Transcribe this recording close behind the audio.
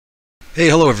Hey,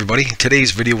 hello everybody.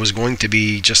 Today's video was going to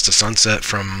be just a sunset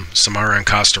from Samara in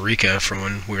Costa Rica from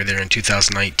when we were there in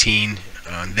 2019.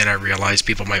 Then I realized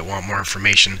people might want more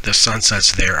information. The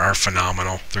sunsets there are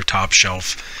phenomenal. They're top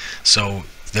shelf. So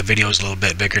the video is a little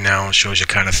bit bigger now. It shows you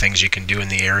kind of things you can do in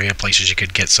the area, places you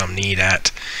could get some need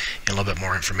at, and a little bit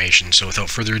more information. So without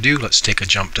further ado, let's take a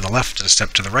jump to the left and a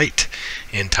step to the right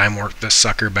and time warp this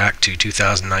sucker back to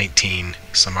 2019,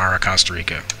 Samara, Costa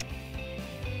Rica.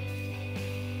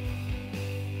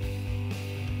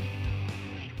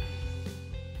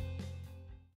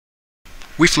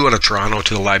 We flew out of Toronto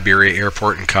to the Liberia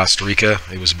airport in Costa Rica.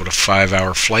 It was about a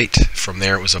 5-hour flight. From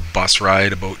there it was a bus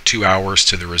ride about 2 hours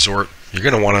to the resort. You're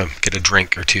going to want to get a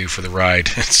drink or two for the ride.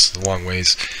 It's a long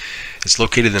ways. It's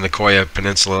located in the Coati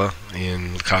Peninsula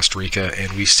in Costa Rica,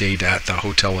 and we stayed at the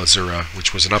Hotel AZURA,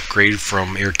 which was an upgrade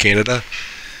from Air Canada,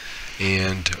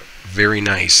 and very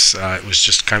nice. It was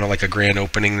just kind of like a grand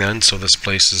opening then, so this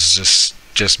place is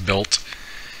just built,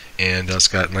 and it's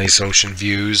got nice ocean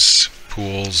views,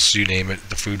 pools, you name it.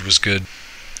 The food was good.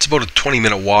 It's about a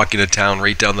 20-minute walk into town,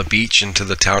 right down the beach into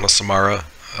the town of Samara.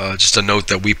 Just a note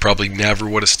that we probably never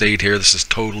would have stayed here. This is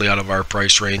totally out of our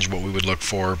price range, what we would look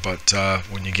for, but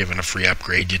when you're given a free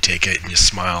upgrade, you take it and you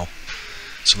smile.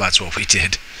 So that's what we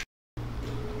did.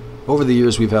 Over the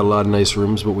years we've had a lot of nice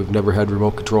rooms, but we've never had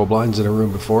remote control blinds in a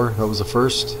room before. That was a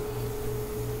first.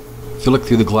 If you look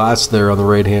through the glass there on the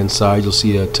right hand side, you'll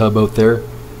see a tub out there.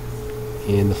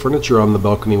 And the furniture on the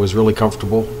balcony was really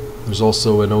comfortable. There's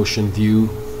also an ocean view,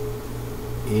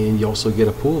 and you also get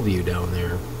a pool view down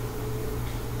there.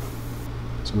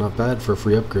 So not bad for a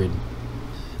free upgrade.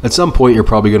 At some point you're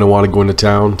probably going to want to go into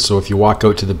town, so if you walk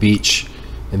out to the beach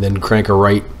and then crank a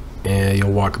right, and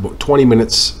you'll walk about 20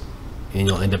 minutes and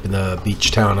you'll end up in the beach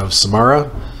town of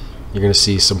Samara. You're going to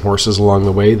see some horses along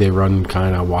the way. They run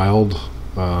kind of wild,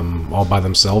 all by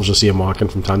themselves. You'll see them walking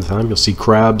from time to time. You'll see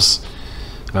crabs.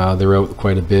 They're out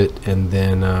quite a bit, and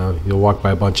then you'll walk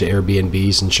by a bunch of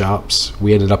Airbnbs and shops.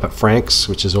 We ended up at Frank's,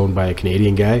 which is owned by a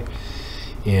Canadian guy,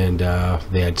 and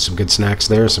they had some good snacks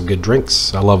there, some good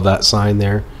drinks. I love that sign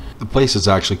there. The place is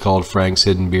actually called Frank's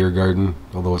Hidden Beer Garden,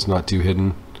 although it's not too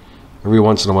hidden. Every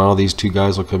once in a while these two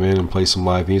guys will come in and play some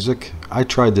live music. I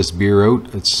tried this beer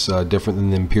out. It's different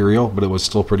than the Imperial, but it was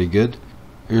still pretty good.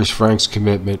 Here's Frank's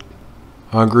commitment.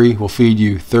 Hungry, we'll feed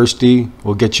you. Thirsty,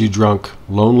 we'll get you drunk.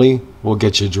 Lonely, we'll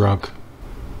get you drunk.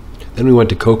 Then we went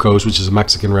to Coco's, which is a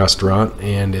Mexican restaurant,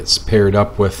 and it's paired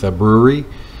up with a brewery.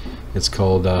 It's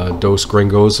called Dos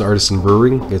Gringos Artisan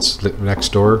Brewing. It's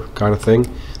next door kind of thing.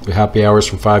 They're happy hours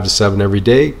from 5 to 7 every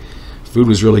day. Food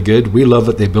was really good. We love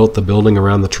that they built the building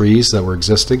around the trees that were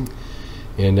existing,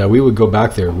 and we would go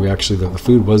back there. We actually, the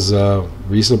food was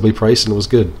reasonably priced and it was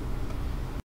good.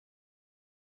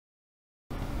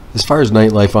 As far as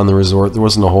nightlife on the resort, there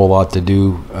wasn't a whole lot to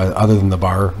do other than the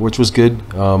bar, which was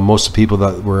good. Most of the people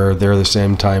that were there the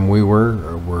same time we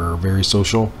were very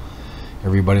social.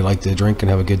 Everybody liked to drink and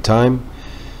have a good time.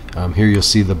 Here you'll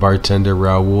see the bartender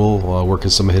Raul working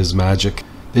some of his magic.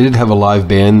 They did have a live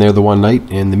band there the one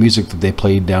night, and the music that they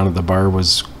played down at the bar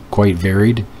was quite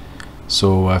varied.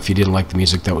 So if you didn't like the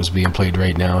music that was being played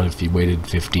right now, if you waited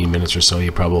 15 minutes or so,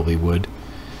 you probably would.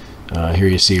 Here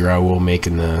you see Raul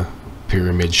making the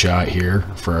pyramid shot here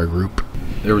for our group.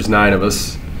 There was 9 of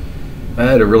us. I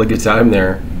had a really good time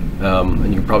there,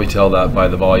 and you can probably tell that by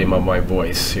the volume of my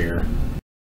voice here.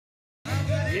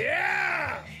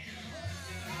 Yeah!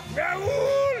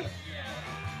 Raul!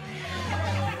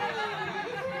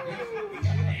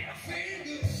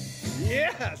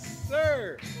 Yes,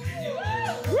 sir!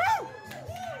 Woo!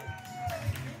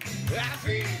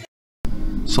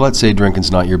 So let's say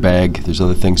drinking's not your bag. There's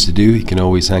other things to do. You can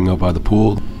always hang out by the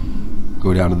pool,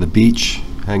 go down to the beach,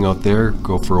 hang out there,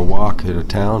 go for a walk into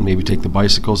town, maybe take the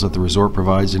bicycles that the resort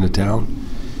provides into town.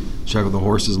 Check out the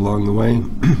horses along the way.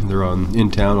 They're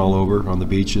in town all over on the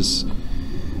beaches.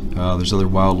 There's other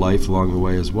wildlife along the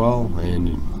way as well,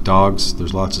 and dogs.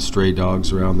 There's lots of stray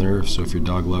dogs around there, so if you're a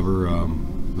dog lover,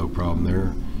 no problem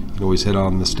there. You can always hit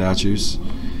on the statues.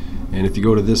 And if you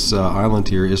go to this island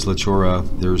here, Isla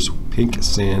Chora, there's pink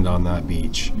sand on that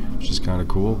beach, which is kind of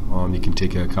cool. You can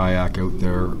take a kayak out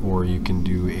there, or you can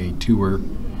do a tour,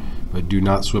 but do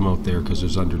not swim out there because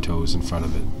there's undertows in front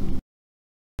of it.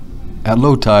 At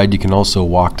low tide, you can also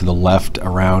walk to the left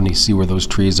around. You see where those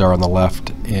trees are on the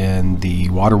left, and the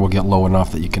water will get low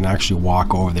enough that you can actually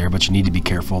walk over there, but you need to be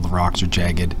careful. The rocks are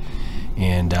jagged,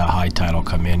 and high tide will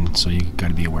come in, so you got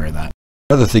to be aware of that.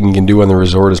 Another thing you can do on the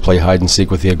resort is play hide and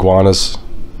seek with the iguanas.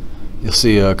 You'll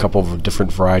see a couple of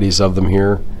different varieties of them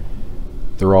here.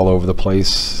 They're all over the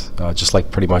place, just like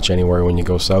pretty much anywhere when you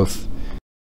go south.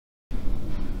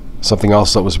 Something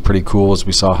else that was pretty cool is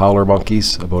we saw howler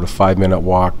monkeys. About a 5-minute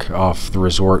walk off the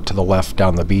resort to the left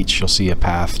down the beach. You'll see a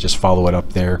path, just follow it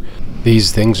up there.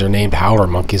 These things are named howler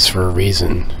monkeys for a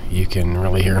reason. You can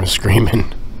really hear them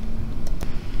screaming.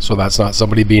 So that's not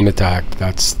somebody being attacked,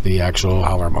 that's the actual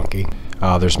howler monkey.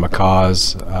 There's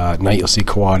macaws. At night you'll see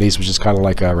coatis, which is kind of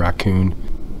like a raccoon.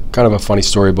 Kind of a funny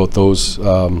story about those.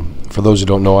 For those who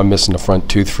don't know, I'm missing a front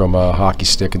tooth from a hockey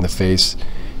stick in the face.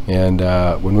 And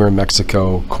when we were in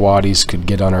Mexico, coatis could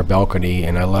get on our balcony,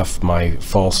 and I left my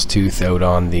false tooth out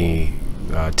on the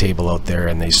table out there,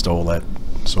 and they stole it.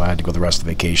 So I had to go the rest of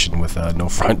the vacation with no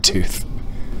front tooth.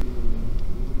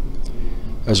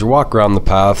 As you walk around the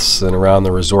paths and around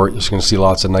the resort, you're just going to see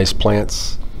lots of nice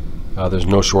plants. There's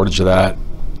no shortage of that.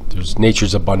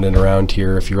 Nature's abundant around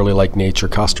here. If you really like nature,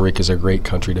 Costa Rica is a great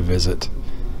country to visit.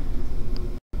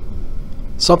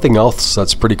 Something else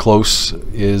that's pretty close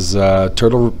is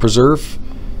Turtle Preserve.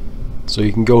 So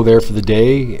you can go there for the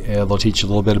day. They'll teach you a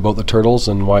little bit about the turtles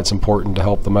and why it's important to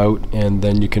help them out, and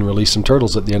then you can release some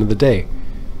turtles at the end of the day.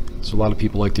 So a lot of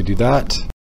people like to do that.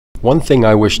 One thing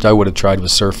I wished I would have tried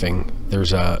was surfing.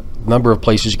 There's a number of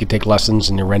places you can take lessons,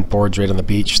 and you rent boards right on the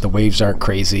beach. The waves aren't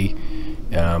crazy.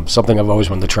 Something I've always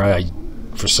wanted to try. I,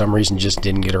 for some reason, just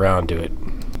didn't get around to it.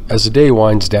 As the day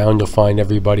winds down, you'll find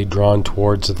everybody drawn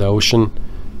towards the ocean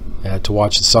to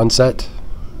watch the sunset.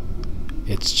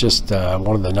 It's just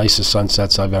one of the nicest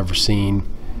sunsets I've ever seen.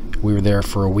 We were there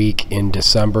for a week in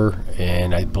December,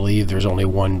 and I believe there's only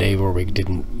one day where we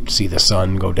didn't see the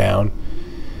sun go down.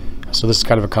 So this is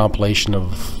kind of a compilation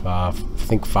of I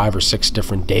think 5 or 6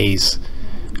 different days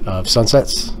of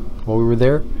sunsets while we were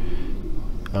there.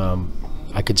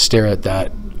 I could stare at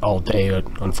that all day.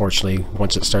 Unfortunately,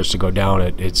 once it starts to go down,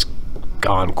 it's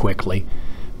gone quickly.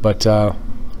 But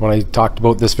when I talked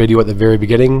about this video at the very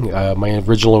beginning, my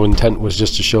original intent was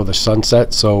just to show the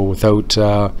sunset. So without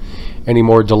any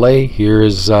more delay, here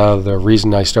is the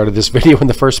reason I started this video in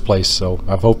the first place. So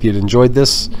I hope you'd enjoyed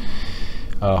this.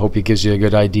 I hope it gives you a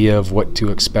good idea of what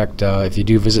to expect if you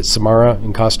do visit Samara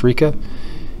in Costa Rica,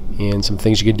 and some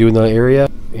things you can do in the area,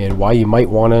 and why you might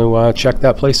want to check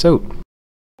that place out.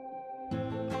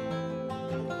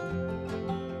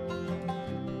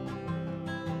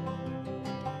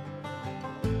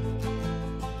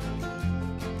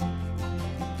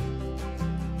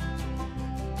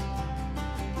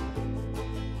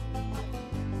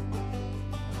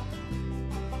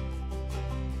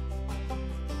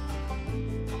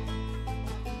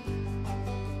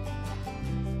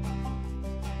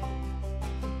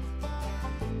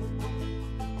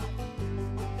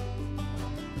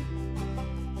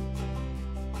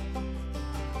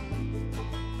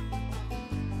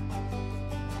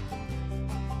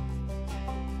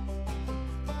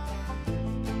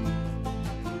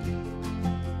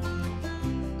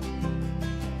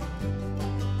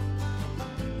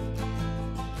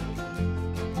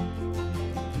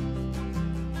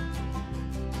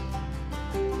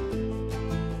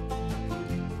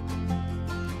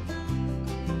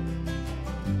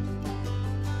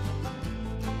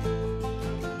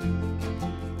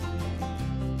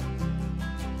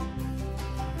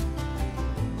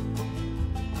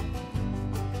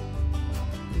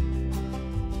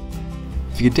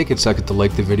 If you could take a second to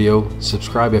like the video,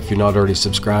 subscribe if you're not already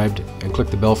subscribed, and click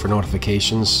the bell for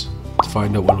notifications to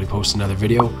find out when we post another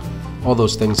video. All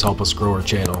those things help us grow our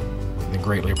channel. They're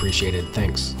greatly appreciated.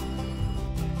 Thanks.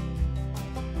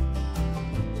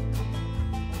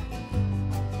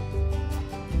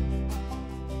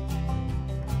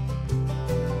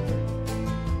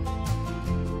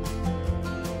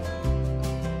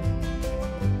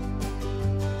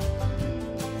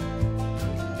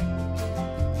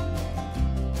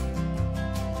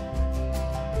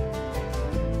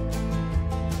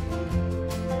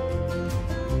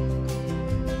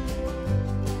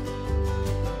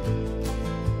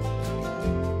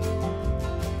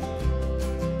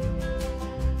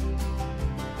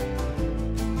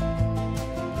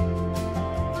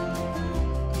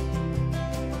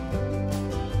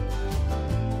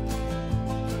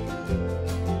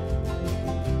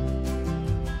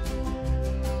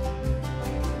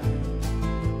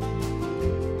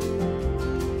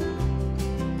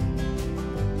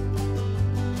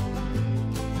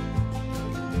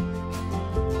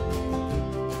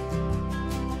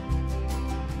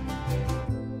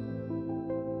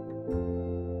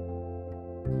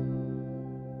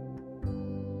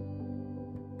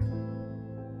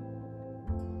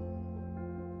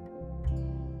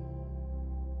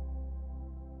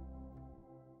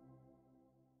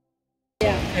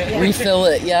 Refill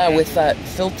it, yeah, with that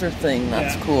filter thing.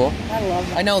 That's cool. I love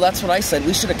that. I know, that's what I said.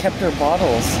 We should have kept our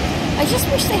bottles. I just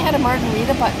wish they had a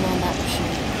margarita button on that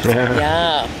machine.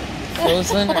 Yeah.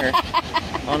 Frozen or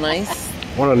on ice.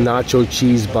 Want a nacho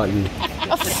cheese button.